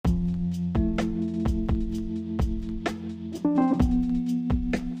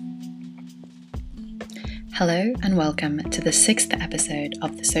Hello and welcome to the 6th episode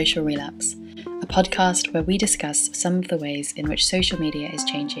of The Social Relapse, a podcast where we discuss some of the ways in which social media is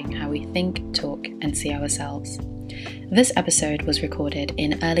changing how we think, talk, and see ourselves. This episode was recorded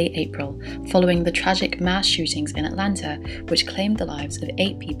in early April following the tragic mass shootings in Atlanta, which claimed the lives of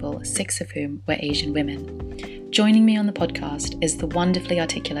 8 people, 6 of whom were Asian women. Joining me on the podcast is the wonderfully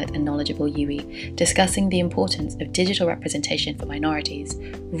articulate and knowledgeable Yui, discussing the importance of digital representation for minorities,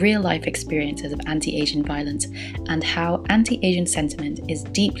 real-life experiences of anti-Asian violence, and how anti-Asian sentiment is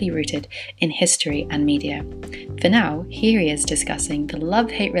deeply rooted in history and media. For now, here he is discussing the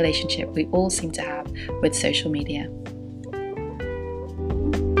love-hate relationship we all seem to have with social media.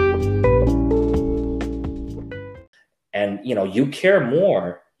 And, you care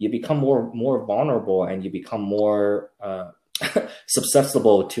more. You become more vulnerable, and you become more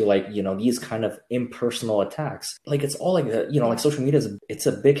susceptible to these kind of impersonal attacks. It's all like social media it's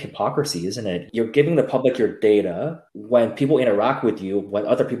a big hypocrisy, isn't it? You're giving the public your data. When people interact with you, when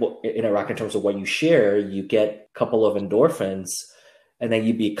other people interact in terms of what you share, you get a couple of endorphins, and then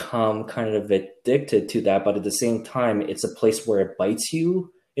you become kind of addicted to that. But at the same time, it's a place where it bites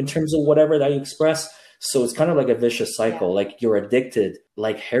you in terms of whatever that you express. So it's kind of like a vicious cycle. Yeah. Like you're addicted,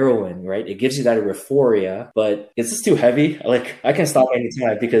 like heroin, right? It gives you that euphoria, but is this too heavy? I can stop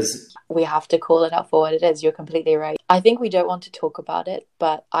anytime because we have to call it out for what it is. You're completely right. I think we don't want to talk about it,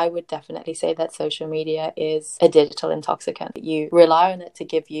 but I would definitely say that social media is a digital intoxicant. You rely on it to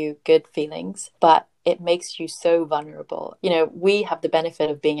give you good feelings, but it makes you so vulnerable. We have the benefit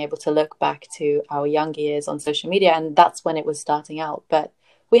of being able to look back to our young years on social media, and that's when it was starting out. But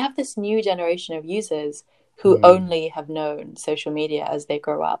we have this new generation of users who only have known social media as they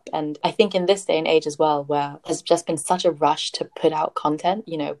grow up. And I think in this day and age as well, where there's just been such a rush to put out content,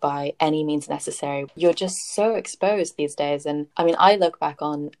 by any means necessary, you're just so exposed these days. And I mean, I look back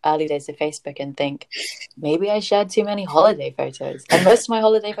on early days of Facebook and think, maybe I shared too many holiday photos. And most of my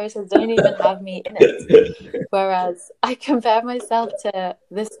holiday photos don't even have me in it. Whereas I compare myself to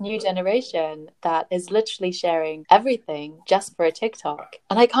this new generation that is literally sharing everything just for a TikTok.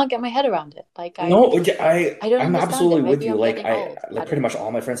 And I can't get my head around it. I'm absolutely with you. Pretty much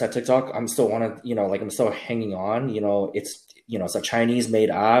all my friends have TikTok. I'm still I'm still hanging on. It's a Chinese made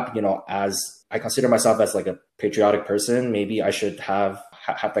app. As I consider myself as like a patriotic person, maybe I should have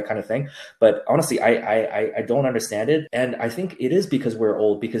that kind of thing. But honestly, I don't understand it. And I think it is because we're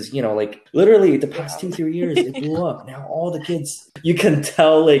old, because, literally the past 2-3 years, it blew up. Now all the kids, you can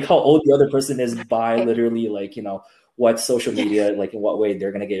tell how old the other person is by literally what social media, in what way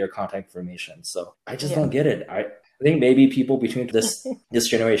they're going to get your contact information. So I just don't get it. I think maybe people between this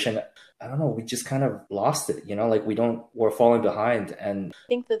generation, I don't know, we just kind of lost it, we're falling behind. And I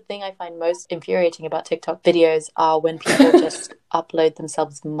think the thing I find most infuriating about TikTok videos are when people just upload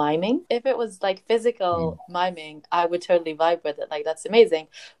themselves miming. If it was physical miming, I would totally vibe with it. That's amazing.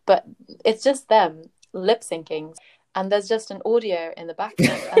 But it's just them lip syncing. And there's just an audio in the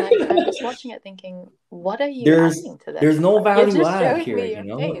background. And I'm just watching it thinking, what are you adding to this? There's no value add here,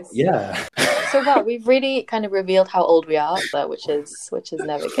 Face. Yeah. So well, we've really kind of revealed how old we are, which is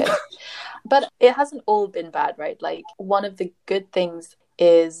never good. But it hasn't all been bad, right? One of the good things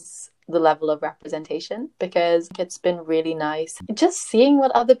is the level of representation, because it's been really nice just seeing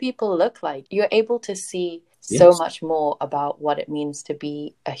what other people look like. You're able to see so much more about what it means to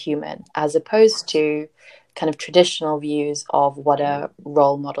be a human, as opposed to kind of traditional views of what a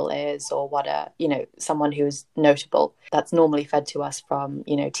role model is, or what someone who's notable that's normally fed to us from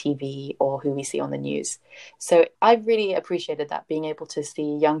TV or who we see on the news. So I've really appreciated that, being able to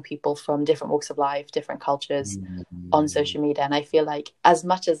see young people from different walks of life, different cultures on social media. And I feel like, as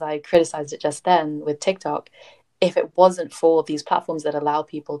much as I criticized it just then with TikTok, if it wasn't for these platforms that allow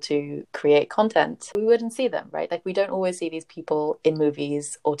people to create content, we wouldn't see them, right? We don't always see these people in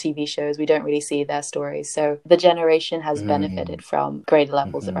movies or TV shows. We don't really see their stories. So the generation has benefited from greater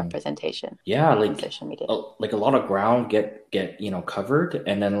levels of representation. Yeah, on social media. A lot of ground get covered,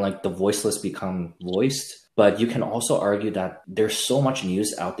 and then the voiceless become voiced. But you can also argue that there's so much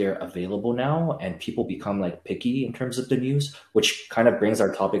news out there available now, and people become picky in terms of the news, which kind of brings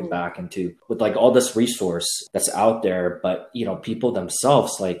our topic back into, with all this resource that's out there, but people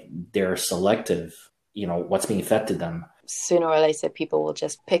themselves, they're selective, what's being fed to them. Sooner or later, people will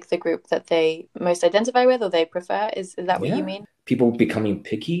just pick the group that they most identify with or they prefer. Is that what you mean? People becoming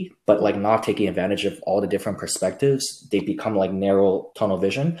picky, but not taking advantage of all the different perspectives. They become narrow tunnel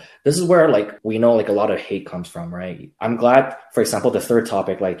vision. This is where we know a lot of hate comes from, right? I'm glad, for example, the third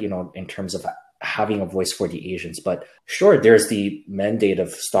topic, in terms of having a voice for the Asians. But sure, there's the mandate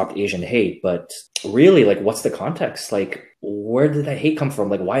of Stop Asian Hate, but really, what's the context? Where did that hate come from?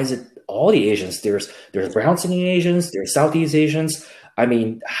 Why is it all the Asians. There's brown skin Asians, there's Southeast Asians. I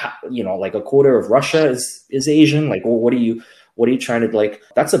mean, you know, like a quarter of Russia is Asian. Like, well, what are you trying to, like,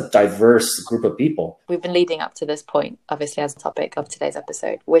 that's a diverse group of people. We've been leading up to this point, obviously, as a topic of today's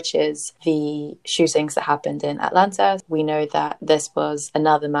episode, which is the shootings that happened in Atlanta. We know that this was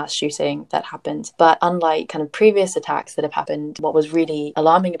another mass shooting that happened, but unlike kind of previous attacks that have happened, what was really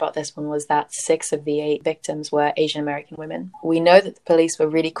alarming about this one was that 6 of the 8 victims were Asian American women. We know that the police were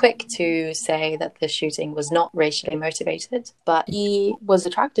really quick to say that the shooting was not racially motivated, but he was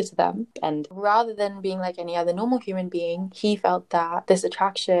attracted to them, and rather than being like any other normal human being, he felt that this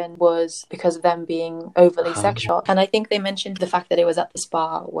attraction was because of them being overly sexual. And I think they mentioned the fact that it was at the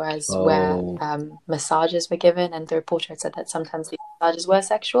spa, where massages were given, and the reporter had said that sometimes the massages were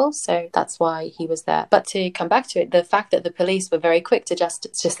sexual, so that's why he was there. But to come back to it, the fact that the police were very quick to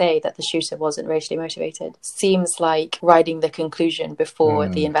say that the shooter wasn't racially motivated seems like writing the conclusion before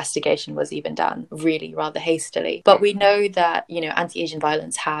the investigation was even done, really rather hastily. But we know that, you know, anti-Asian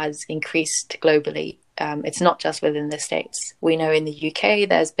violence has increased globally. It's not just within the States. We know in the UK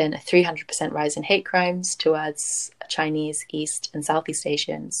there's been a 300% rise in hate crimes towards Chinese, East and Southeast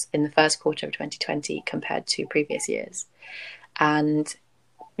Asians in the first quarter of 2020 compared to previous years. And,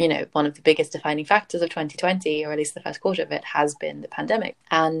 you know, one of the biggest defining factors of 2020, or at least the first quarter of it, has been the pandemic.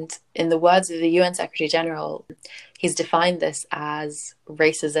 And in the words of the UN Secretary General, he's defined this as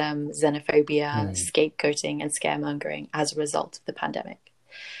racism, xenophobia, scapegoating and scaremongering as a result of the pandemic.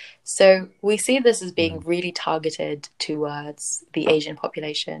 So we see this as being really targeted towards the Asian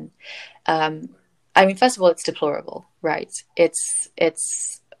population. I mean, first of all, it's deplorable, right?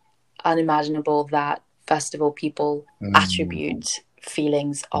 It's unimaginable that, first of all, people attribute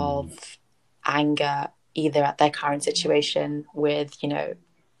feelings of anger either at their current situation with, you know,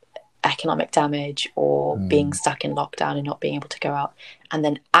 economic damage or being stuck in lockdown and not being able to go out, and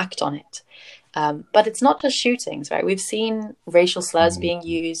then act on it. But it's not just shootings, right? We've seen racial slurs being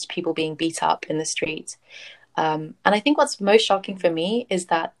used, people being beat up in the street. And I think what's most shocking for me is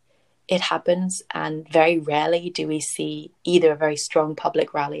that it happens, and very rarely do we see either a very strong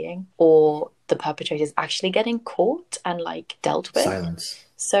public rallying or the perpetrators actually getting caught and like dealt with. Silence.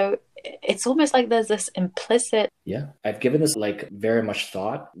 So it's almost like there's this implicit... Yeah, I've given this like very much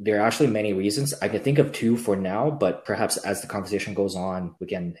thought. There are actually many reasons. I can think of 2 for now, but perhaps as the conversation goes on, we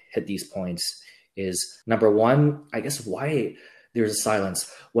can hit these points. Is number 1, I guess, why there's a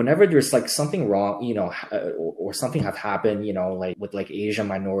silence. Whenever there's like something wrong, you know, or something have happened, you know, like with like Asian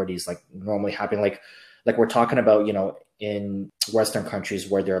minorities, like normally happen, like we're talking about, you know, in Western countries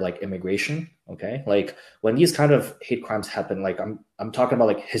where they're like immigration, okay? Like when these kind of hate crimes happen, like I'm talking about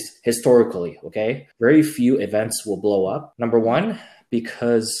like historically, okay? Very few events will blow up. Number 1,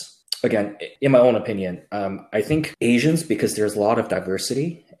 because again, in my own opinion, I think Asians, because there's a lot of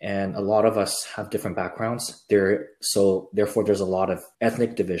diversity and a lot of us have different backgrounds, so therefore there's a lot of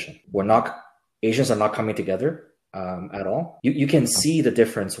ethnic division. Asians are not coming together at all. You can see the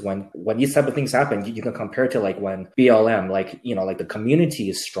difference when these type of things happen. You can compare it to like when BLM, like, you know, like the community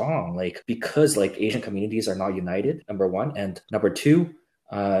is strong, like because like Asian communities are not united, number 1. And number 2,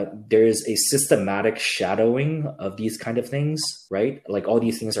 there is a systematic shadowing of these kind of things, right? Like all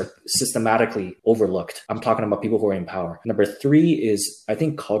these things are systematically overlooked. I'm talking about people who are in power. Number 3 is, I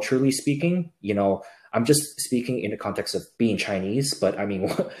think culturally speaking, you know, I'm just speaking in the context of being Chinese, but I mean,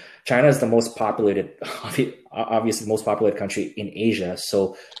 China is the most populated, obviously most populated country in Asia.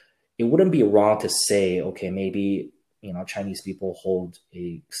 So it wouldn't be wrong to say, okay, maybe, you know, Chinese people hold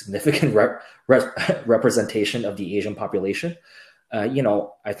a significant representation of the Asian population. You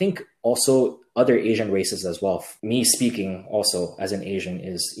know, I think also other Asian races as well. Me speaking also as an Asian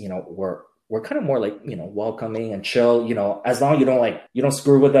is, you know, we're kind of more like, you know, welcoming and chill, you know, as long as you don't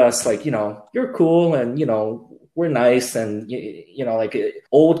screw with us, like, you know, you're cool and, you know, we're nice and, you know, like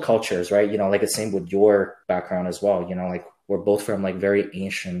old cultures, right? You know, like the same with your background as well, you know, like we're both from like very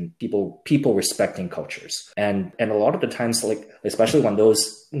ancient people respecting cultures. And a lot of the times, like, especially when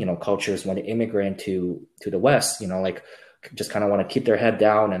those, you know, cultures, when they immigrate to the West, you know, like just kind of want to keep their head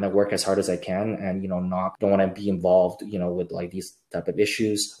down and then work as hard as I can and, you know, don't want to be involved, you know, with like these type of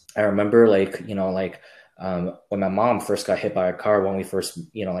issues. I remember like, you know, like when my mom first got hit by a car when we first,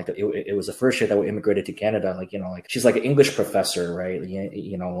 you know, like it was the first year that we immigrated to Canada, like, you know, like she's like an English professor, right?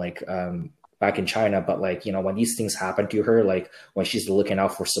 You know, like back in China, but like, you know, when these things happen to her, like when she's looking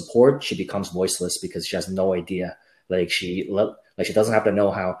out for support, she becomes voiceless because she has no idea. Like she doesn't have the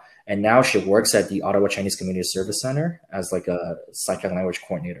know-how. And now she works at the Ottawa Chinese Community Service Center as like a second language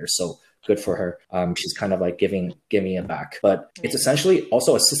coordinator. So good for her. She's kind of like giving it back. But it's essentially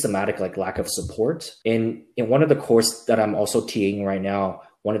also a systematic like lack of support. In one of the course that I'm also teaching right now,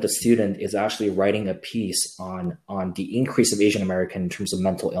 one of the students is actually writing a piece on the increase of Asian American in terms of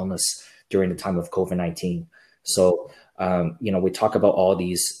mental illness during the time of COVID-19. So, we talk about all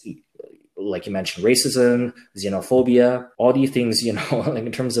these, like you mentioned, racism, xenophobia, all these things, like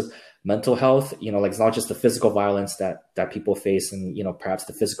in terms of mental health, like it's not just the physical violence that people face and, perhaps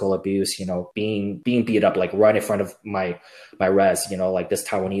the physical abuse, being beat up, like right in front of my res, like this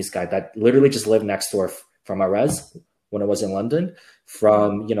Taiwanese guy that literally just lived next door from my res when I was in London,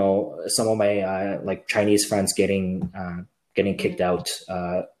 from, some of my like Chinese friends getting kicked out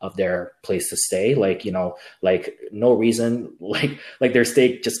of their place to stay, like no reason, like their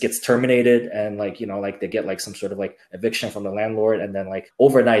stay just gets terminated, and like they get like some sort of like eviction from the landlord, and then like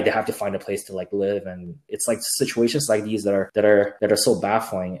overnight they have to find a place to like live, and it's like situations like these that are so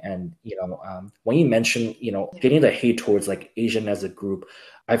baffling. And when you mention getting the hate towards like Asian as a group,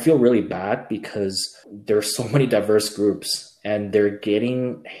 I feel really bad because there's so many diverse groups and they're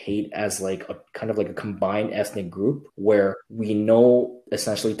getting hate as like a kind of like a combined ethnic group, where we know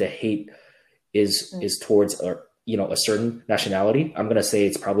essentially the hate is towards a certain nationality. I'm going to say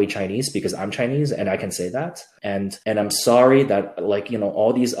it's probably Chinese because I'm Chinese and I can say that. And I'm sorry that like,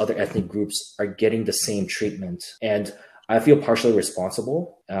 all these other ethnic groups are getting the same treatment. And I feel partially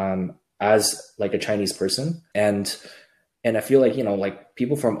responsible as like a Chinese person. And I feel like, like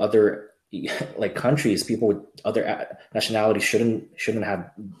people from other like countries, people with other nationalities shouldn't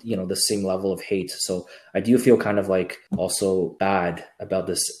have, the same level of hate. So I do feel kind of like also bad about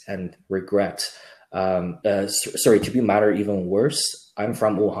this and regret. Sorry, to be matter even worse, I'm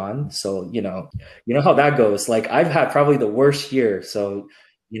from Wuhan. So, you know how that goes. Like I've had probably the worst year. So,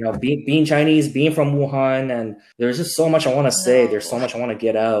 being Chinese, being from Wuhan, and there's just so much I want to say. There's so much I want to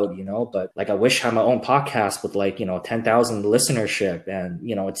get out, but like I wish I had my own podcast with like, 10,000 listenership, and,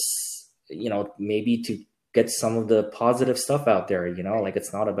 it's, maybe to get some of the positive stuff out there, like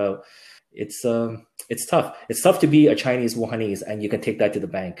it's not about, it's tough. It's tough to be a Chinese Wuhanese, and you can take that to the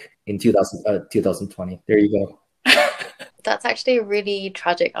bank in 2020. There you go. That's actually a really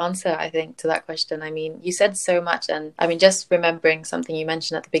tragic answer, I think, to that question. I mean, you said so much, and I mean, just remembering something you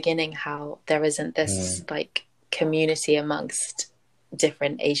mentioned at the beginning, how there isn't this like community amongst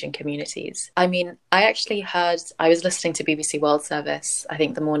different Asian communities. I mean, I was listening to BBC World Service, I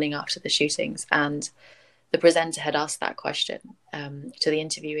think the morning after the shootings, and the presenter had asked that question to the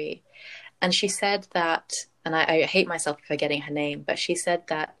interviewee. And she said that, and I hate myself for forgetting her name, but she said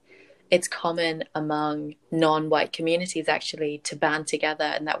that it's common among non-white communities actually to band together,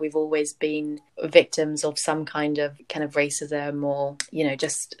 and that we've always been victims of some kind of racism, or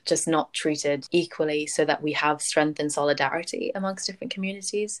just not treated equally, so that we have strength and solidarity amongst different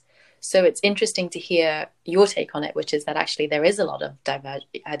communities. So it's interesting to hear your take on it, which is that actually there is a lot of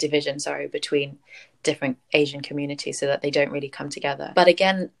division between different Asian communities, so that they don't really come together. But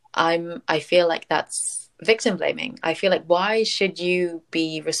again, I feel like that's victim blaming. I feel like, why should you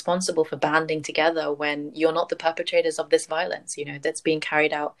be responsible for banding together when you're not the perpetrators of this violence, that's being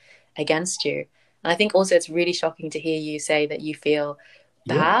carried out against you? And I think also it's really shocking to hear you say that you feel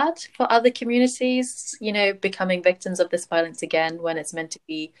bad for other communities, becoming victims of this violence again, when it's meant to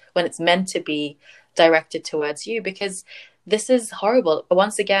be directed towards you, because this is horrible.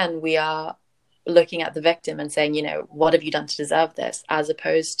 Once again, we are looking at the victim and saying, what have you done to deserve this, as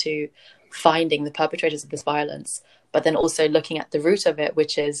opposed to finding the perpetrators of this violence, but then also looking at the root of it,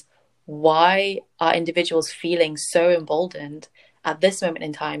 which is, why are individuals feeling so emboldened at this moment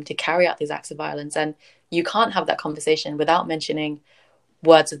in time to carry out these acts of violence? And you can't have that conversation without mentioning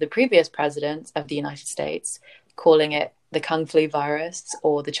words of the previous president of the United States, calling it the Kung Flu virus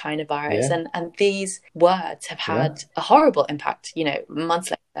or the China virus. And these words have had a horrible impact, months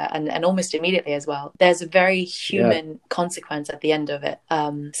later and almost immediately as well. There's a very human consequence at the end of it.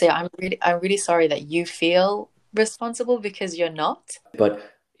 So I'm really sorry that you feel responsible, because you're not. But,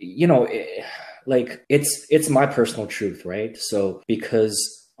 it's my personal truth, right? So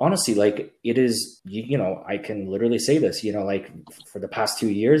because honestly, like it is, I can literally say this, like for the past 2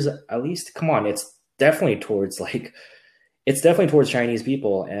 years, at least, come on, it's definitely towards Chinese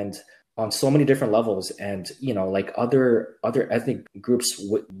people, and on so many different levels, and like other ethnic groups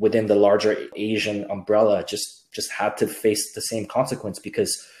within the larger Asian umbrella just had to face the same consequence,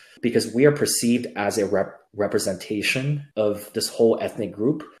 because we are perceived as a representation of this whole ethnic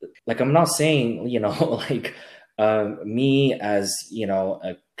group. Like, I'm not saying like me as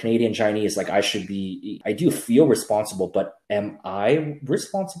a Canadian Chinese, like I do feel responsible, but am I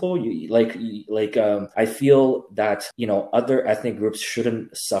responsible? I feel that, other ethnic groups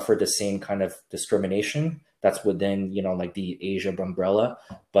shouldn't suffer the same kind of discrimination that's within, you know, like the Asia umbrella.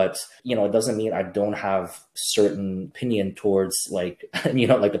 But, you know, it doesn't mean I don't have certain opinion towards like, you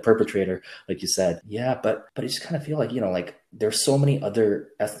know, like the perpetrator, like you said. Yeah, but I just kind of feel like, you know, like there's so many other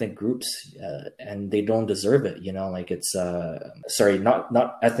ethnic groups and they don't deserve it, you know, like it's sorry,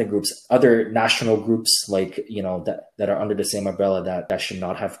 not ethnic groups, other national groups, like, you know, that are under the same umbrella that should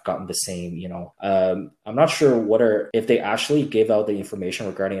not have gotten the same, you know. I'm not sure if they actually gave out the information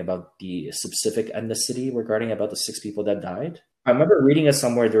regarding about the specific ethnicity regarding about the 6 people that died. I remember reading it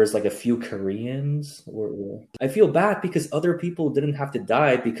somewhere. There was like a few Koreans. I feel bad because other people didn't have to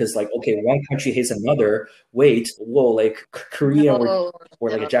die because, like, okay, one country hates another. Wait, whoa, like Korea or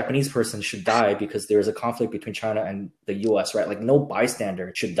like a Japanese person should die because there is a conflict between China and the U.S., right? Like, no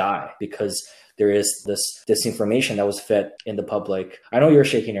bystander should die because there is this disinformation that was fed in the public. I know you're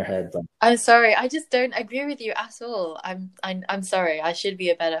shaking your head, but I'm sorry. I just don't agree with you at all. I'm sorry. I should be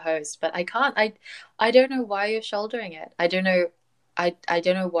a better host, but I can't. I don't know why you're shouldering it. I don't know. I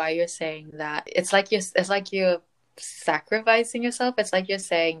don't know why you're saying that. It's like you're sacrificing yourself. It's like you're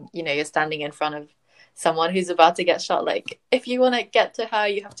saying, you know, you're standing in front of someone who's about to get shot. Like, if you want to get to her,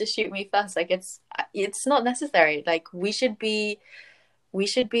 you have to shoot me first. Like, it's not necessary. Like, we should be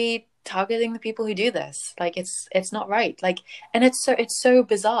targeting the people who do this. Like, it's not right. Like, and it's so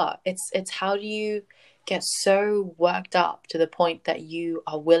bizarre. It's how do you get so worked up to the point that you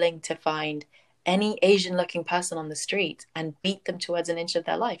are willing to find any Asian looking person on the street and beat them towards an inch of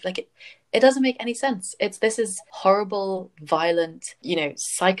their life? Like, it doesn't make any sense. This is horrible, violent, you know,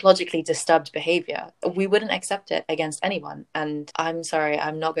 psychologically disturbed behavior. We wouldn't accept it against anyone. And I'm sorry,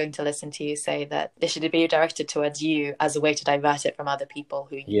 I'm not going to listen to you say that this should be directed towards you as a way to divert it from other people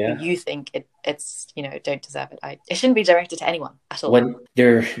who you think it's, you know, don't deserve it. It shouldn't be directed to anyone at all. When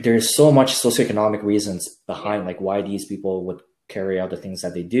there's so much socioeconomic reasons behind like why these people would carry out the things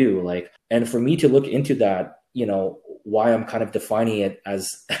that they do. Like, and for me to look into that, you know, why I'm kind of defining it as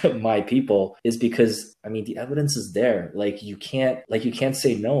my people is because, I mean, the evidence is there. Like, you can't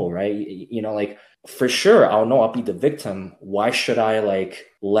say no, right? You know, like, for sure, I'll be the victim. Why should I like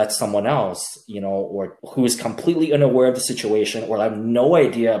let someone else, you know, or who is completely unaware of the situation or have no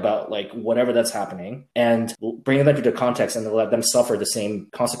idea about like whatever that's happening, and bring them to the context and let them suffer the same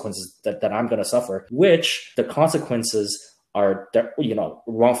consequences that I'm going to suffer, which the consequences are, you know,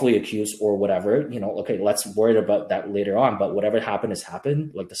 wrongfully accused or whatever, you know, okay, let's worry about that later on. But whatever happened has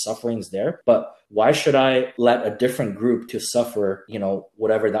happened, like the suffering is there. But why should I let a different group to suffer, you know,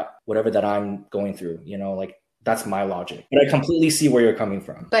 whatever that I'm going through, you know, like that's my logic. But I completely see where you're coming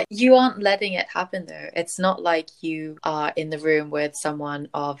from. But you aren't letting it happen though. It's not like you are in the room with someone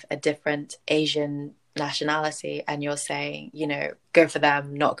of a different Asian nationality and you're saying, you know, go for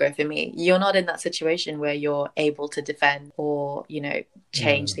them, not go for me. You're not in that situation where you're able to defend or, you know,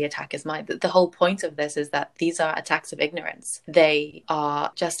 change the attacker's mind. The whole point of this is that these are attacks of ignorance. They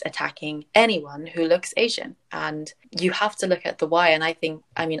are just attacking anyone who looks Asian, and you have to look at the why. And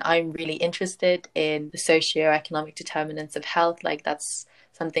I'm really interested in the socioeconomic determinants of health. Like, that's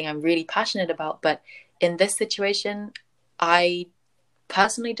something I'm really passionate about. But in this situation, I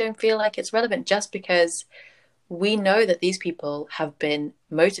personally don't feel like it's relevant, just because we know that these people have been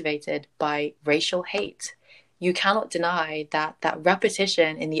motivated by racial hate. You cannot deny that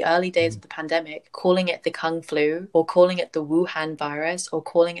repetition in the early days of the pandemic, calling it the Kung flu or calling it the Wuhan virus or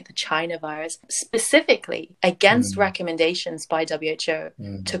calling it the China virus, specifically against recommendations by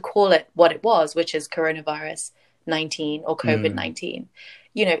WHO to call it what it was, which is coronavirus 19 or COVID-19.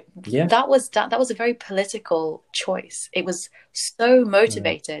 You know, that was a very political choice. It was so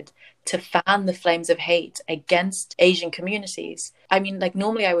motivated to fan the flames of hate against Asian communities. I mean, like,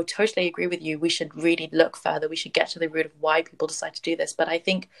 normally I would totally agree with you. We should really look further. We should get to the root of why people decide to do this. But I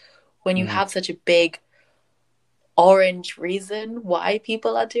think when you have such a big orange reason why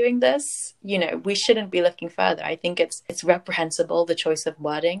people are doing this, you know, we shouldn't be looking further. I think it's reprehensible, the choice of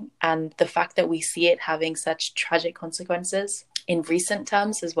wording, and the fact that we see it having such tragic consequences in recent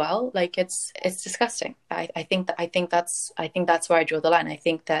terms as well. Like, it's disgusting. I think that's where I draw the line. I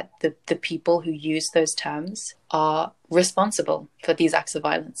think that the people who use those terms are responsible for these acts of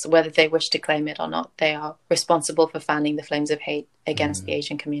violence, whether they wish to claim it or not. They are responsible for fanning the flames of hate against the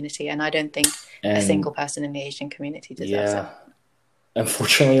Asian community, and I don't think a single person in the Asian community deserves it.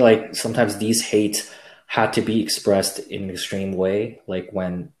 Unfortunately, like, sometimes these hate had to be expressed in an extreme way, like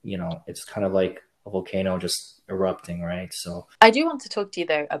when, you know, it's kind of like a volcano just erupting, right? So I do want to talk to you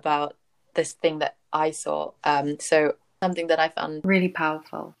though about this thing that I saw. So something that I found really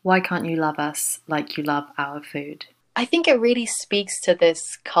powerful. Why can't you love us like you love our food? I think it really speaks to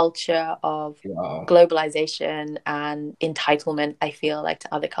this culture of globalization and entitlement, I feel like,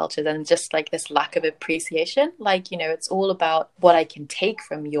 to other cultures, and just like this lack of appreciation. Like, you know, it's all about what I can take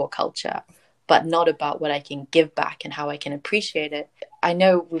from your culture, but not about what I can give back and how I can appreciate it. I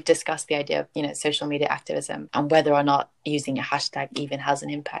know we've discussed the idea of, you know, social media activism and whether or not using a hashtag even has an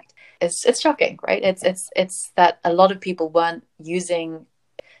impact. It's shocking, right? It's that a lot of people weren't using,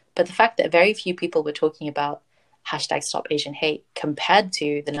 but the fact that very few people were talking about hashtag stop Asian hate compared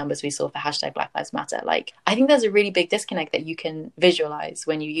to the numbers we saw for hashtag Black Lives Matter. Like, I think there's a really big disconnect that you can visualize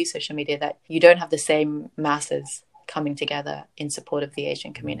when you use social media, that you don't have the same masses coming together in support of the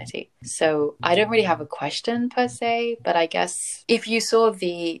Asian community. So I don't really have a question per se, but I guess if you saw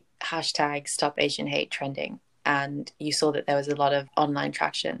the hashtag stop Asian hate trending and you saw that there was a lot of online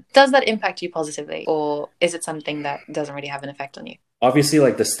traction, does that impact you positively, or is it something that doesn't really have an effect on you? Obviously,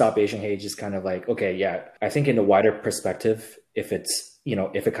 like the stop Asian hate is kind of like, okay, yeah, I think in the wider perspective, if it's, you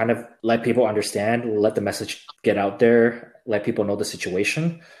know, if it kind of let people understand, let the message get out there, let people know the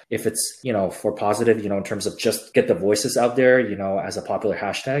situation. If it's, you know, for positive, you know, in terms of just get the voices out there, you know, as a popular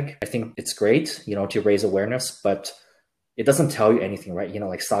hashtag, I think it's great, you know, to raise awareness, but it doesn't tell you anything, right? You know,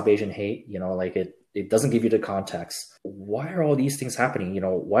 like stop Asian hate, you know, like it doesn't give you the context. Why are all these things happening? You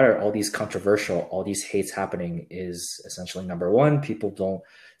know, why are all these controversial, all these hates happening is essentially number one, people don't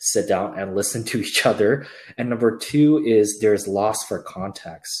sit down and listen to each other. And number two is there's loss for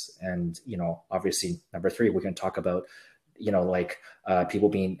context. And, you know, obviously number three, we can talk about, you know, like people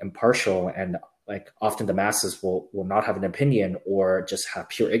being impartial, and like often the masses will not have an opinion or just have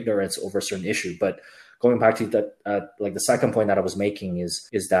pure ignorance over a certain issue. But going back to the like the second point that I was making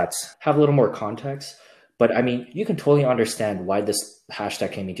is that have a little more context. But I mean, you can totally understand why this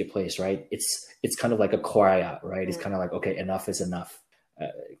hashtag came into place, right? It's kind of like a cry out, right? It's kind of like, okay, enough is enough.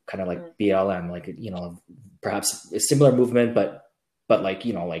 Kind of like BLM, like, you know, perhaps a similar movement, but like,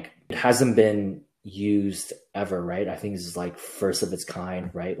 you know, like it hasn't been used ever, right? I think this is like first of its kind,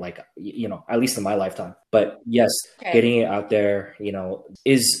 right? Like, you know, at least in my lifetime. But yes, getting it out there, you know,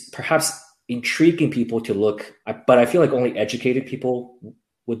 is perhaps intriguing people to look, but I feel like only educated people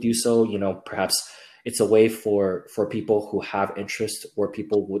would do so. You know, perhaps it's a way for people who have interest or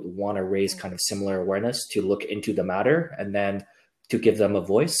people would want to raise kind of similar awareness to look into the matter and then to give them a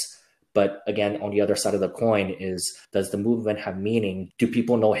voice. But again, on the other side of the coin is, does the movement have meaning? Do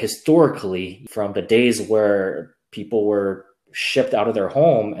people know historically from the days where people were shipped out of their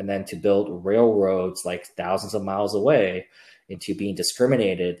home and then to build railroads like thousands of miles away, into being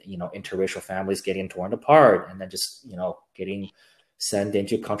discriminated, you know, interracial families getting torn apart and then just, you know, getting sent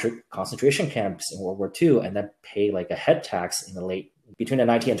into concentration camps in World War II and then pay like a head tax in between the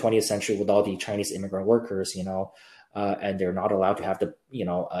 19th and 20th century with all the Chinese immigrant workers, you know, and they're not allowed to have the, you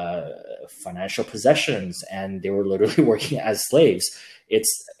know, financial possessions, and they were literally working as slaves.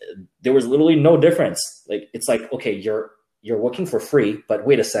 There was literally no difference. Like, it's like, okay, you're working for free, but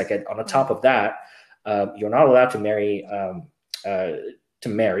wait a second, on the top of that, you're not allowed to marry.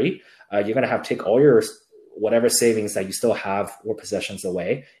 You're going to have to take all your whatever savings that you still have or possessions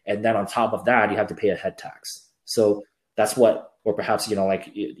away, and then on top of that you have to pay a head tax. So that's what, or perhaps, you know, like,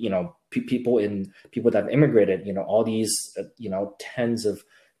 you know, people that have immigrated, you know, all these you know, tens of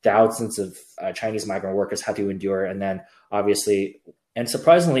thousands of Chinese migrant workers had to endure. And then obviously, and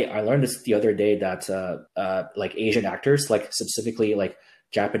surprisingly, I learned this the other day that like Asian actors, like specifically like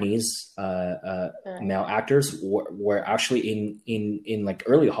Japanese male actors were actually in like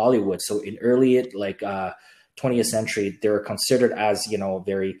early Hollywood. So in early like 20th century, they were considered as, you know,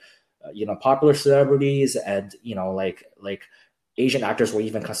 very you know, popular celebrities, and, you know, like Asian actors were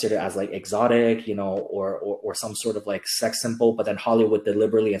even considered as like exotic, you know, or some sort of like sex symbol. But then Hollywood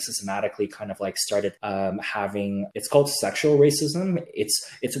deliberately and systematically kind of like started having, it's called sexual racism.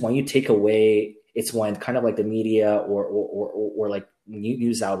 It's when you take away, it's when kind of like the media or like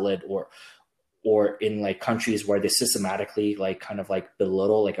news outlet or in like countries where they systematically like kind of like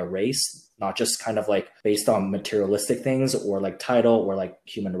belittle like a race, not just kind of like based on materialistic things or like title or like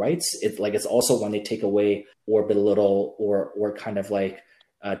human rights. It's also when they take away or belittle or kind of like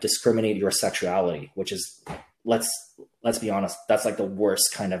discriminate your sexuality, which is, let's be honest, that's like the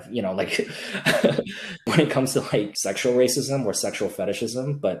worst kind of, you know, like when it comes to like sexual racism or sexual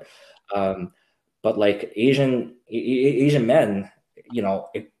fetishism. But like Asian men, you know,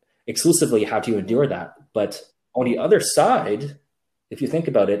 exclusively have to endure that. But on the other side, if you think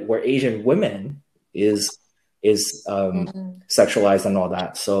about it, where Asian women is sexualized and all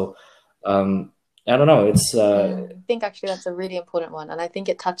that. So I don't know. It's I think actually that's a really important one, and I think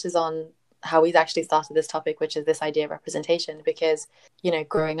it touches on how we've actually started this topic, which is this idea of representation. Because, you know,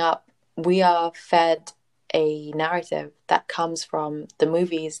 growing up, we are fed a narrative that comes from the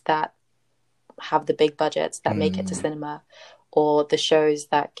movies that have the big budgets that make it to cinema, or the shows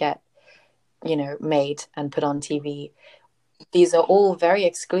that get, you know, made and put on TV. These are all very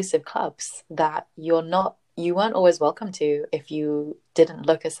exclusive clubs that you weren't always welcome to if you didn't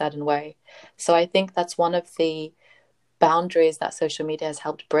look a certain way. So I think that's one of the boundaries that social media has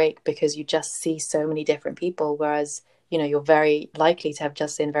helped break, because you just see so many different people, whereas, you know, you're very likely to have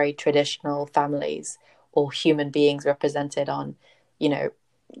just seen very traditional families or human beings represented on, you know,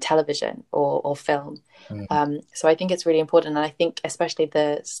 television or film. So I think it's really important, and I think especially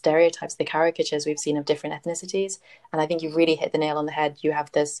the stereotypes, the caricatures we've seen of different ethnicities, and I think you really hit the nail on the head. You have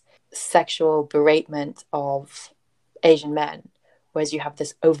this sexual beratement of Asian men, whereas you have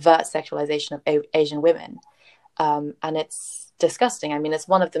this overt sexualization of Asian women, and it's disgusting. I mean, it's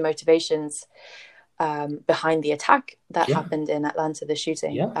one of the motivations behind the attack that happened in Atlanta, the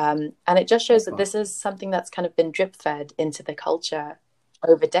shooting, and it just shows that this is something that's kind of been drip fed into the culture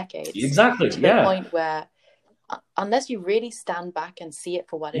over decades. Exactly. To the point where unless you really stand back and see it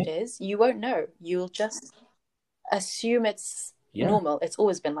for what it is, you won't know. You'll just assume it's normal. It's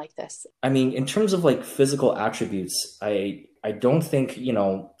always been like this. I mean, in terms of like physical attributes, I don't think, you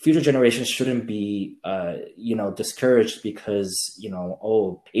know, future generations shouldn't be, you know, discouraged because, you know,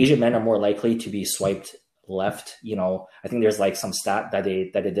 oh, Asian men are more likely to be swiped left. You know, I think there's like some stat that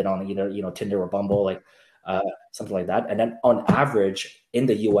they did on either, you know, Tinder or Bumble, like something like that. And then on average in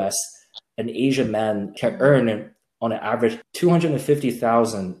the US, an Asian man can earn on an average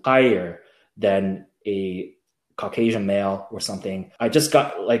 250,000 higher than a Caucasian male or something. I just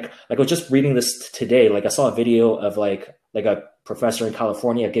got like I was just reading this today. Like I saw a video of like a professor in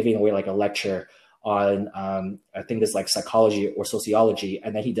California giving away like a lecture on I think it's like psychology or sociology,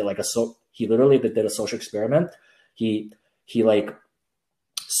 and then he did like he literally did a social experiment. He like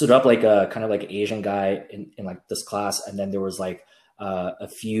stood up like a kind of like Asian guy in like this class, and then there was like a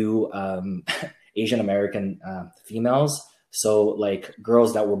few Asian American females, so like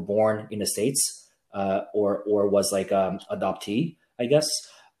girls that were born in the States or was like adoptee, I guess.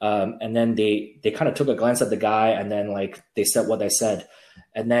 And then they kind of took a glance at the guy, and then like they said what they said,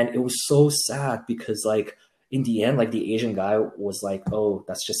 and then it was so sad because like in the end, like the Asian guy was like, oh,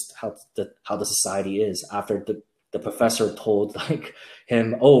 that's just how the society is. After the professor told like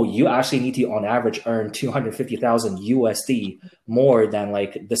him, oh, you actually need to on average earn 250,000 USD more than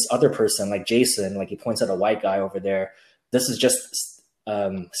like this other person, like Jason, like he points at a white guy over there. This is just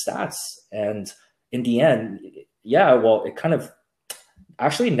stats. And in the end, yeah, well, it kind of,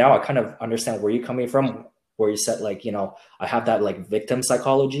 actually now I kind of understand where you're coming from, where you said like, you know, I have that like victim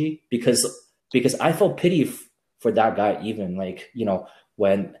psychology because I felt pity for that guy, even like, you know,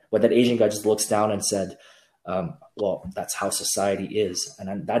 when that Asian guy just looks down and said, well, that's how society is.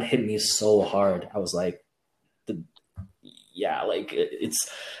 And that hit me so hard. I was like,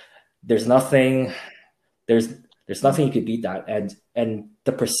 there's nothing you could beat that. And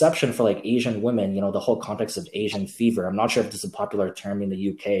the perception for like Asian women, you know, the whole context of Asian fever, I'm not sure if this is a popular term in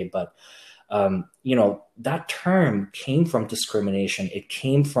the UK, but, you know, that term came from discrimination. It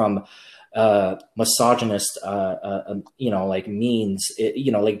came from misogynist, you know, like means,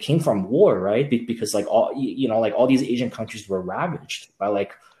 you know, like it came from war, right? Because like all, you know, like all these Asian countries were ravaged by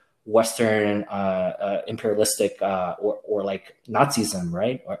like Western imperialistic or like Nazism,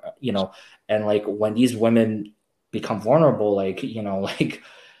 right? Or, you know, and like when these women become vulnerable, like, you know, like,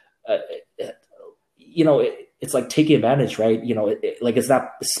 you know, it's like taking advantage, right? You know, like it's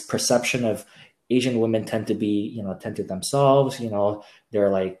that perception of Asian women tend to themselves, you know, they're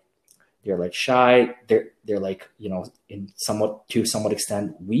like shy, they're like, you know, to somewhat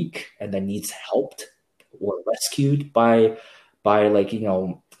extent weak, and then needs helped or rescued by like, you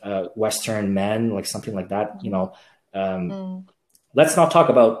know, Western men, like something like that, you know. Let's not talk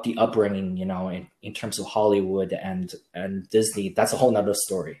about the upbringing, you know, in terms of Hollywood and Disney. That's a whole nother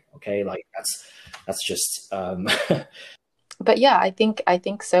story. Okay. Like that's just, but yeah, I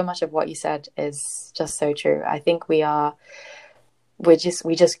think so much of what you said is just so true. I think we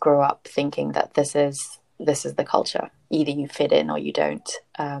just grow up thinking that this is the culture. Either you fit in or you don't.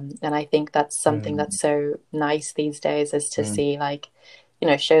 And I think that's something that's so nice these days, is to see like, you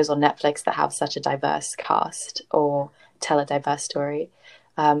know, shows on Netflix that have such a diverse cast or tell a diverse story.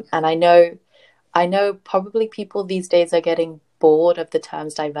 And I know probably people these days are getting bored of the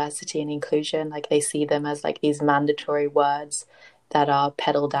terms diversity and inclusion. Like they see them as like these mandatory words that are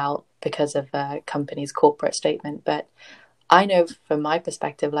peddled out because of a company's corporate statement. But I know from my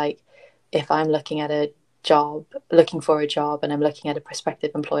perspective, like if I'm looking for a job and I'm looking at a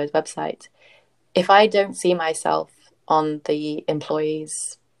prospective employer's website, if I don't see myself on the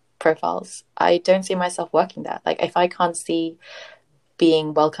employee's profiles, I don't see myself working there. Like, if I can't see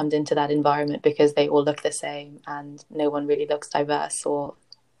being welcomed into that environment because they all look the same and no one really looks diverse, or,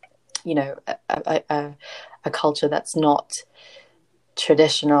 you know, a culture that's not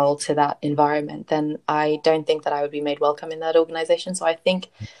traditional to that environment, then I don't think that I would be made welcome in that organization. So I think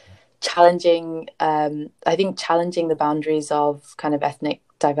challenging the boundaries of kind of ethnic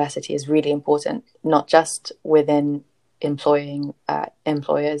diversity is really important, not just within employing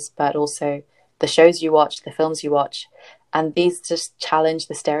employers, but also the shows you watch, the films you watch. And these just challenge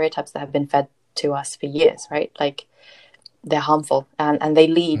the stereotypes that have been fed to us for years, right? Like, they're harmful, and they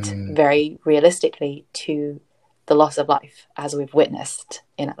lead very realistically to the loss of life, as we've witnessed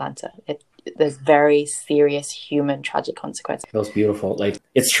in Atlanta. There's very serious human tragic consequences. That was beautiful. Like,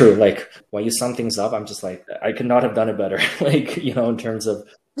 it's true. Like, when you sum things up, I'm just like, I could not have done it better. Like, you know, in terms of...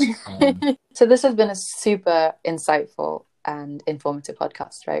 So this has been a super insightful and informative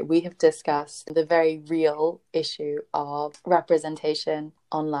podcast, right? We have discussed the very real issue of representation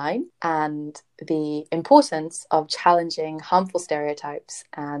online and the importance of challenging harmful stereotypes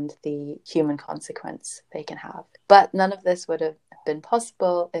and the human consequence they can have. But none of this would have been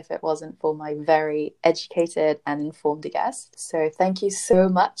possible if it wasn't for my very educated and informed guest. So thank you so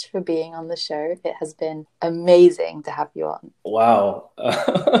much for being on the show. It has been amazing to have you on. Wow.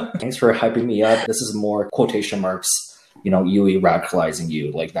 Thanks for hyping me up. This is more quotation marks, you know, Yui radicalizing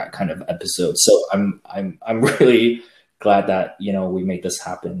you, like that kind of episode. So I'm really glad that, you know, we made this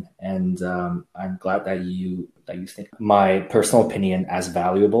happen, and I'm glad that you think my personal opinion as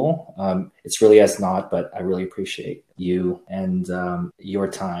valuable. It's really as not, but I really appreciate you and your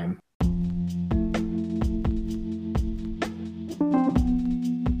time.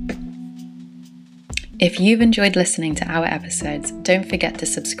 If you've enjoyed listening to our episodes, don't forget to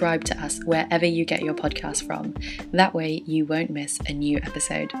subscribe to us wherever you get your podcast from. That way you won't miss a new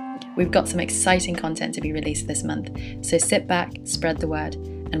episode. We've got some exciting content to be released this month, so sit back, spread the word,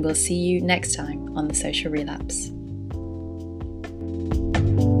 and we'll see you next time on The Social Relapse.